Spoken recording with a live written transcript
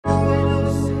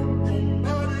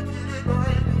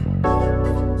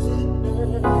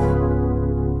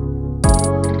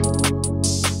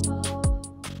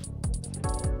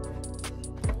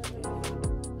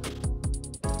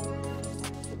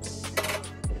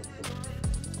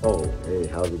Oh, hey,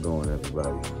 how's it going,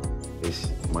 everybody?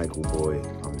 It's Michael Boy.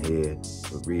 I'm here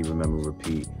with Read, Remember,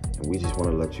 Repeat, and we just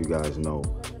want to let you guys know,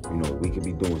 we could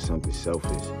be doing something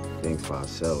selfish, things for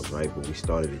ourselves, right? But we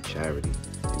started a charity,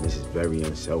 and this is very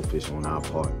unselfish on our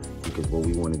part, because what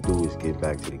we want to do is give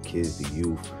back to the kids, the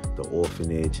youth, the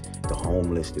orphanage, the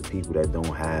homeless, the people that don't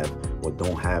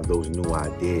have those new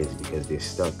ideas because they're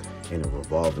stuck in a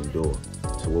revolving door.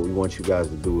 So what we want you guys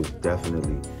to do is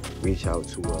definitely reach out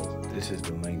to us. This is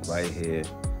the link right here.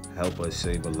 Help us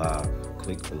save a life.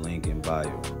 Click the link in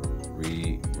bio.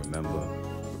 Read, remember,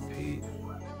 repeat.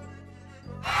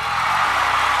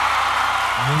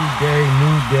 New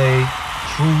day,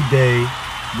 true day.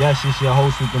 Yes, it's your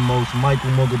host with the most,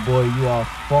 Michael Mugger Boy. You are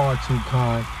far too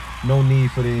kind. No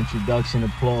need for the introduction,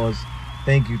 applause.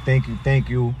 Thank you.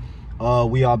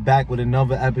 We are back with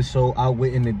another episode,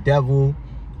 Outwitting the Devil,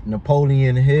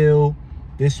 Napoleon Hill.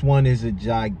 This one is a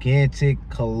gigantic,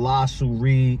 colossal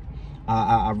read.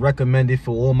 I recommend it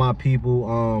for all my people.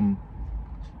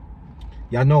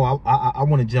 Y'all know I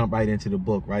want to jump right into the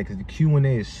book, right? Because the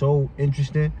Q&A is so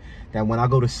interesting that when I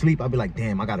go to sleep, I'll be like,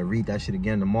 damn, I got to read that shit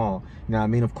again tomorrow. You know what I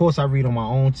mean? Of course, I read on my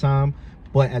own time,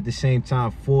 but at the same time,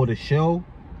 for the show,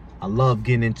 I love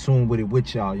getting in tune with it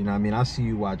with y'all. You know what I mean? I see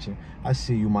you watching. I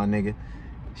see you, my nigga.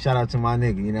 Shout out to my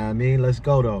nigga. You know what I mean? Let's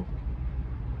go, though.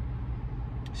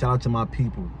 Shout out to my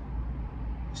people.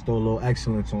 Still a little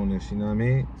excellence on this, you know what I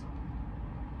mean?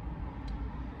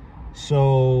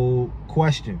 So,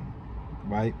 question,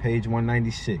 right? Page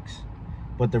 196.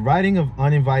 But the writing of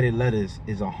uninvited letters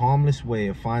is a harmless way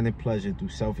of finding pleasure through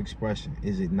self-expression,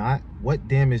 is it not? What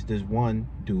damage does one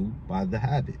do by the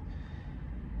habit?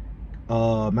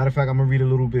 Matter of fact, I'm gonna read a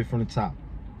little bit from the top,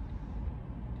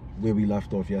 where we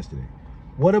left off yesterday.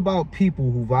 What about people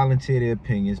who volunteer their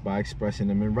opinions by expressing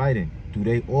them in writing? Do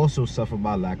they also suffer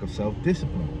by lack of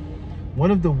self-discipline?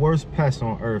 One of the worst pests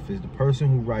on earth is the person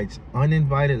who writes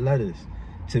uninvited letters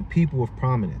to people of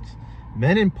prominence.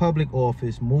 Men in public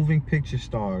office, moving picture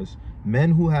stars,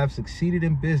 men who have succeeded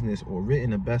in business or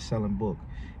written a best-selling book,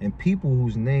 and people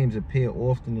whose names appear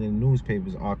often in the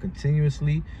newspapers are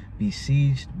continuously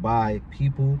besieged by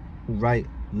people who write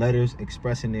letters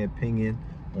expressing their opinion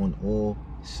on all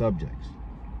subjects.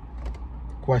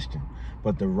 Question.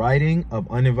 But the writing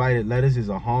of uninvited letters is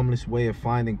a harmless way of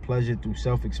finding pleasure through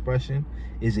self-expression,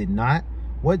 is it not?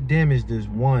 What damage does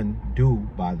one do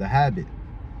by the habit?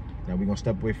 Now we're going to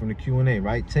step away from the Q&A,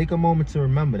 right? Take a moment to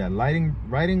remember that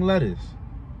writing letters,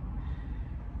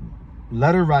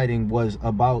 letter writing was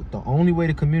about the only way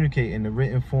to communicate in the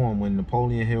written form when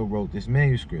Napoleon Hill wrote this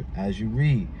manuscript. As you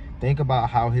read, think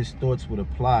about how his thoughts would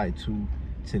apply to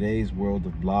today's world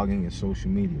of blogging and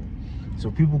social media. So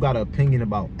people got an opinion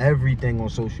about everything on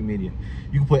social media.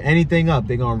 You can put anything up,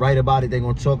 they're gonna write about it, they're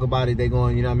gonna talk about it, they're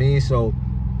going, you know what I mean? So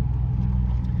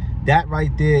that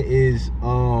right there is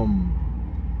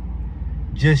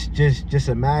just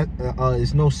a matter.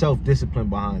 There's no self-discipline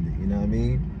behind it. You know what I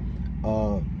mean?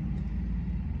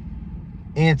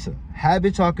 Answer: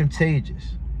 habits are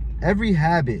contagious. Every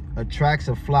habit attracts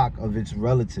a flock of its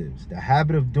relatives. The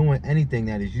habit of doing anything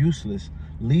that is useless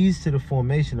leads to the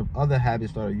formation of other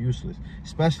habits that are useless,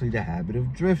 especially the habit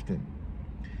of drifting.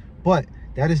 But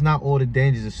that is not all the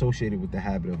dangers associated with the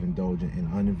habit of indulging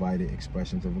in uninvited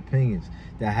expressions of opinions.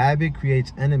 The habit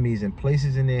creates enemies and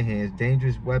places in their hands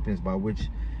dangerous weapons by which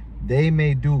they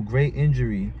may do great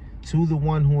injury to the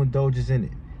one who indulges in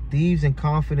it. Thieves and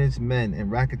confidence men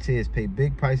and racketeers pay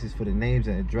big prices for the names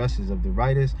and addresses of the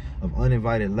writers of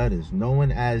uninvited letters. Knowing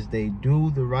as they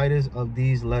do, the writers of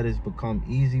these letters become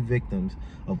easy victims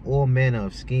of all manner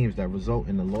of schemes that result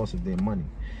in the loss of their money.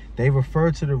 They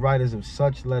refer to the writers of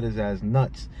such letters as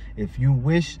nuts. If you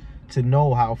wish to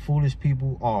know how foolish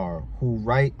people are who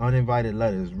write uninvited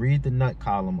letters, read the nut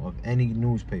column of any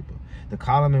newspaper, the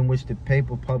column in which the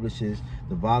paper publishes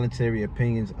the voluntary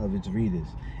opinions of its readers,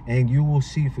 and you will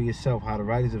see for yourself how the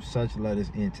writers of such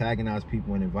letters antagonize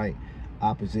people and invite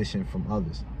opposition from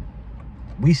others.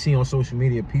 We see on social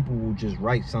media people will just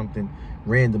write something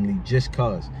randomly just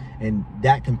cause, and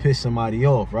that can piss somebody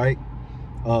off, right?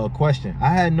 Question. I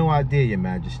had no idea, Your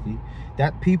Majesty,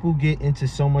 that people get into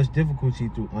so much difficulty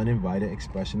through uninvited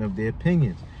expression of their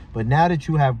opinions. But now that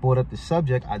you have brought up the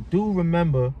subject, I do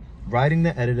remember writing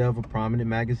the editor of a prominent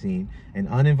magazine an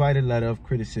uninvited letter of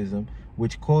criticism,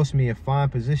 which cost me a fine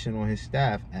position on his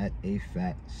staff at a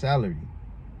fat salary.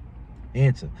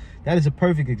 Answer. That is a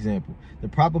perfect example. The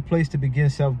proper place to begin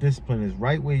self-discipline is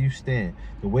right where you stand.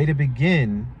 The way to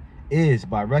begin is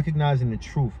by recognizing the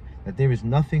truth that there is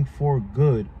nothing for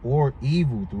good or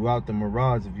evil throughout the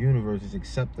mirage of universes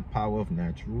except the power of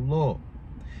natural law.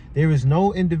 There is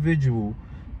no individual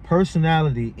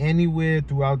personality anywhere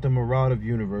throughout the myriad of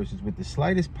universes with the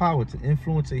slightest power to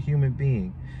influence a human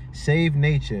being, save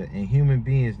nature and human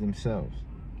beings themselves.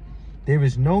 There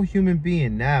is no human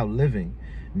being now living,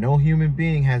 no human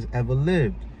being has ever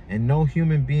lived, and no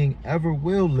human being ever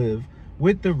will live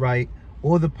with the right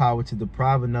or the power to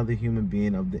deprive another human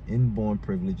being of the inborn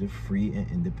privilege of free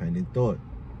and independent thought.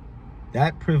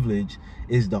 That privilege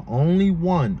is the only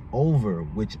one over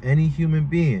which any human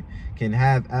being can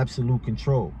have absolute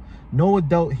control. No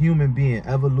adult human being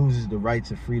ever loses the right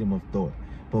to freedom of thought,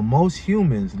 but most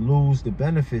humans lose the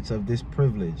benefits of this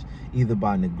privilege, either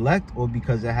by neglect or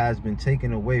because it has been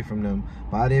taken away from them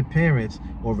by their parents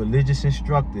or religious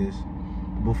instructors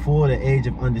before the age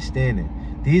of understanding.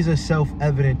 These are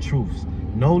self-evident truths,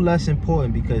 no less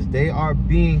important because they are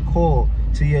being called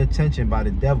to your attention by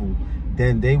the devil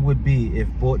than they would be if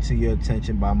brought to your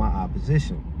attention by my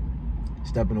opposition.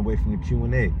 Stepping away from the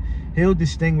Q&A. Hill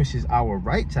distinguishes our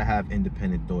right to have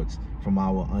independent thoughts from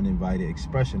our uninvited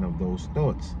expression of those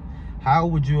thoughts. How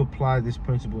would you apply this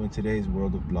principle in today's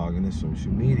world of blogging and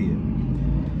social media?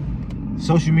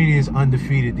 Social media is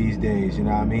undefeated these days, you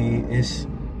know what I mean?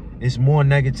 It's more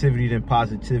negativity than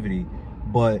positivity,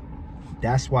 but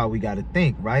that's why we got to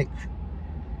think, right?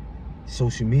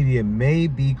 Social media may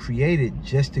be created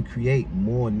just to create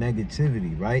more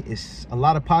negativity, right? It's a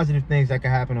lot of positive things that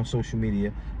can happen on social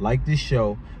media, like this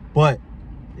show, but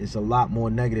it's a lot more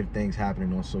negative things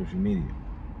happening on social media.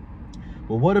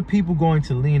 But what are people going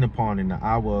to lean upon in the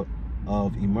hour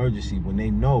of emergency when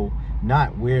they know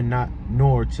not where, not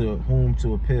nor to whom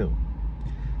to appeal?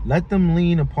 Let them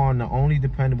lean upon the only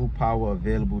dependable power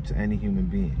available to any human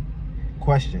being.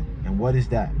 Question, and what is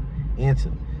that?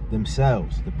 Answer,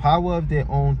 themselves, the power of their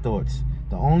own thoughts,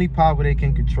 the only power they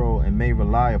can control and may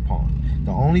rely upon,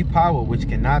 the only power which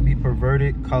cannot be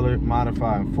perverted, colored,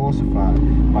 modified, and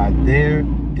falsified by their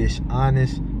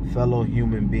dishonest fellow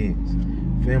human beings.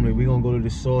 Family, we're gonna go to the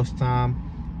source time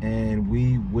and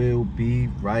we will be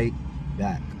right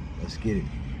back. Let's get it.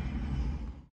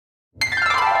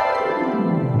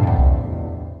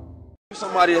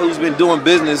 Somebody who's been doing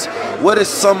business, what is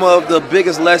some of the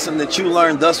biggest lesson that you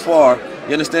learned thus far,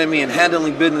 you understand me, in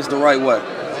handling business the right way?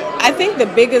 I think the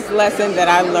biggest lesson that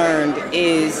I learned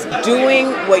is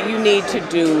doing what you need to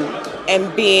do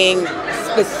and being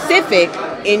specific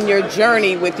in your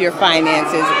journey with your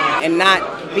finances and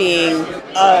not being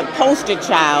a poster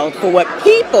child for what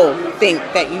people think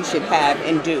that you should have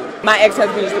and do. My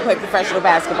ex-husband used to play professional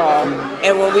basketball,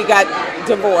 and when we got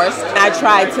divorced, I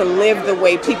tried to live the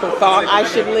way people thought I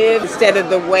should live instead of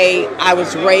the way I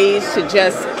was raised, to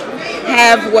just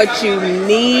have what you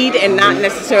need and not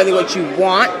necessarily what you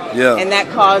want. Yeah. And that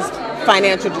caused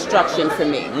financial destruction for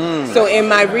me. So in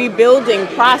my rebuilding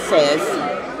process,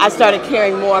 I started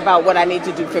caring more about what I need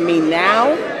to do for me now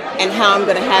and how I'm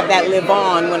going to have that live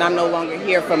on when I'm no longer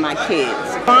here for my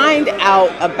kids. Find out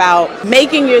about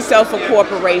making yourself a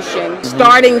corporation,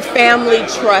 starting family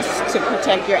trusts to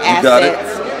protect your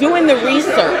assets, doing the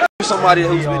research. Somebody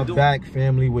who's We are been doing back,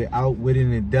 family, with Outwitting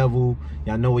the Devil.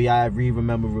 Y'all know we have read,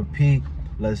 remember, repeat.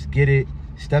 Let's get it.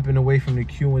 Stepping away from the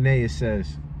Q&A, it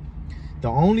says, the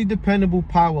only dependable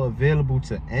power available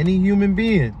to any human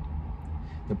being,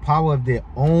 the power of their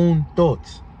own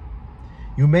thoughts.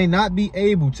 You may not be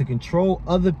able to control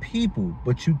other people,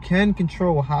 but you can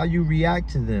control how you react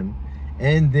to them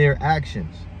and their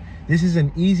actions. This is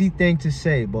an easy thing to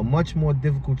say, but much more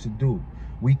difficult to do.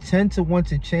 We tend to want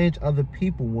to change other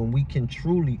people when we can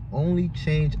truly only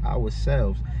change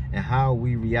ourselves and how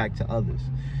we react to others.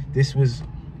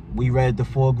 We read the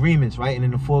 4 agreements, right? And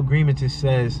in the 4 agreements, it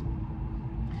says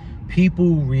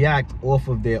people react off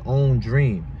of their own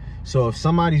dream. So if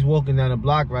somebody's walking down the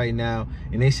block right now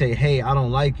and they say, hey, I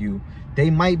don't like you, they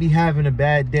might be having a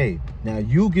bad day. Now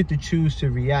you get to choose to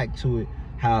react to it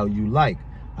how you like.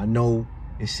 I know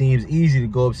it seems easy to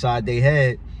go upside their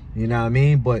head, you know what I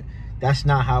mean? But that's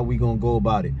not how we gonna go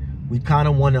about it. We kind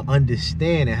of want to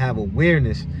understand and have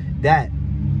awareness that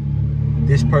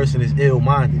this person is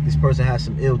ill-minded. This person has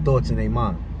some ill thoughts in their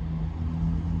mind.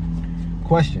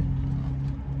 Question.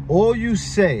 All you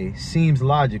say seems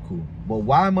logical, but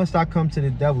why must I come to the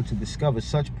devil to discover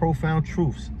such profound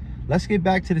truths? Let's get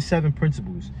back to the 7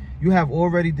 principles. You have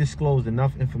already disclosed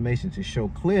enough information to show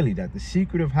clearly that the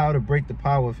secret of how to break the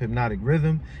power of hypnotic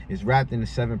rhythm is wrapped in the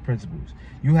 7 principles.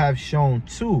 You have shown,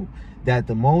 too, that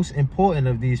the most important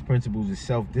of these principles is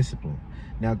self-discipline.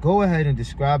 Now go ahead and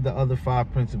describe the other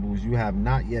 5 principles you have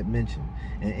not yet mentioned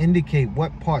and indicate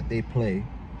what part they play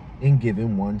in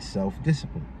giving one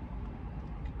self-discipline.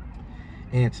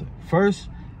 Answer. First,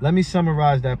 let me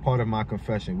summarize that part of my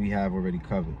confession we have already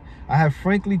covered. I have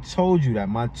frankly told you that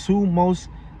my 2 most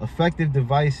effective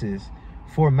devices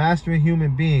for mastering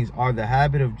human beings are the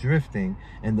habit of drifting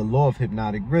and the law of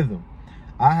hypnotic rhythm.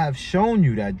 I have shown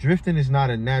you that drifting is not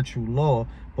a natural law,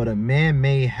 but a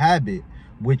man-made habit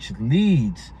which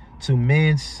leads to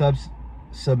man's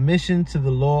submission to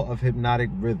the law of hypnotic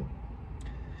rhythm.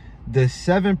 The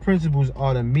 7 principles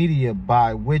are the media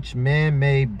by which man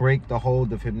may break the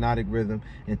hold of hypnotic rhythm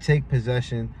and take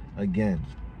possession again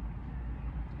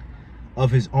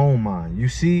of his own mind. You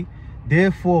see,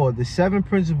 therefore, the 7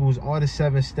 principles are the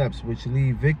 7 steps which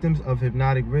lead victims of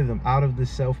hypnotic rhythm out of the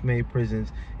self-made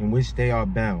prisons in which they are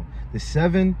bound. The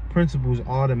 7 principles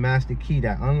are the master key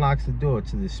that unlocks the door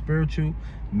to the spiritual,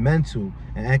 mental,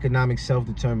 and economic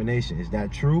self-determination. Is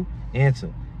that true?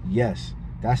 Answer: yes.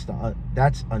 That's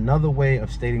another way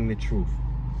of stating the truth.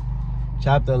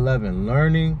 Chapter 11,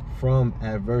 learning from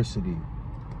adversity.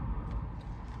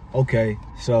 Okay,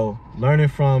 so learning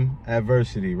from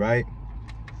adversity, right?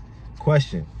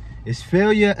 Question: is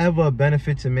failure ever a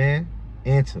benefit to man?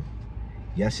 Answer: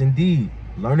 yes, indeed.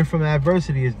 Learning from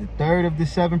adversity is the 3rd of the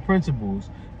 7 principles,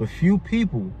 but few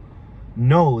people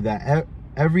know that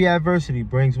every adversity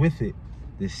brings with it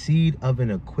the seed of an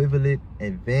equivalent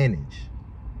advantage.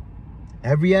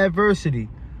 Every adversity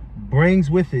brings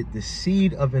with it the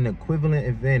seed of an equivalent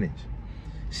advantage.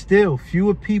 Still,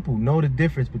 fewer people know the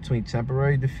difference between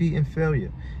temporary defeat and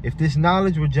failure. If this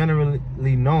knowledge were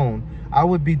generally known, I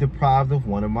would be deprived of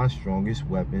one of my strongest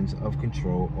weapons of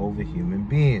control over human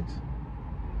beings.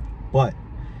 But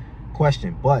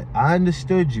I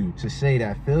understood you to say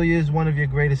that failure is one of your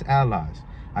greatest allies.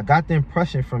 I got the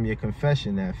impression from your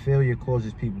confession that failure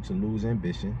causes people to lose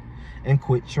ambition and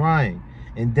quit trying,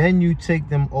 and then you take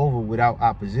them over without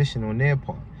opposition on their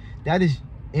part. That is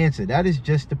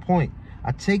just the point.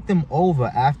 I take them over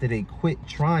after they quit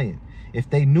trying. If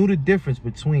they knew the difference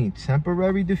between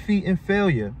temporary defeat and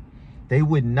failure, they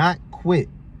would not quit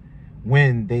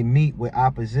when they meet with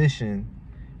opposition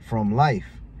from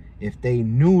life. If they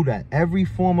knew that every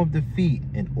form of defeat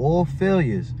and all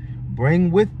failures bring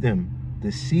with them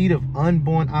the seed of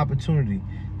unborn opportunity,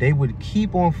 they would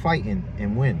keep on fighting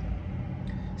and win.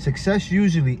 Success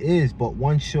usually is but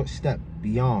one short step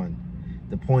beyond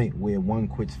the point where one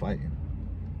quits fighting.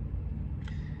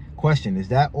 Question: is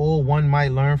that all one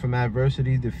might learn from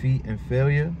adversity, defeat, and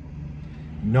failure?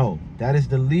 No, that is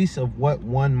the least of what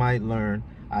one might learn.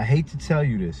 I hate to tell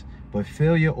you this, but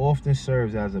failure often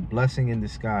serves as a blessing in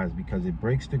disguise because it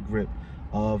breaks the grip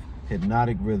of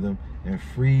hypnotic rhythm and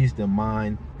frees the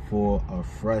mind for a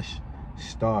fresh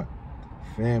start.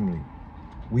 Family,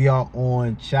 we are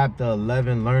on chapter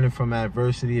 11, learning from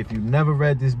adversity. If you've never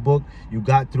read this book, you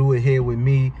got through it here with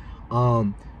me.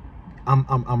 I'm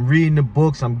reading the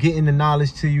books. I'm getting the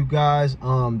knowledge to you guys.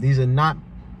 These are not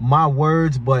my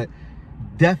words, but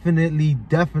definitely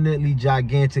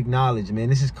gigantic knowledge, man.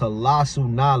 This is colossal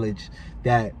knowledge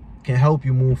that can help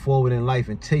you move forward in life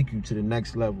and take you to the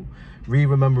next level. Read,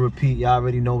 remember, repeat. Y'all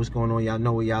already know what's going on. Y'all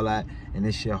know where y'all at. And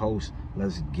it's your host.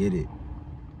 Let's get it.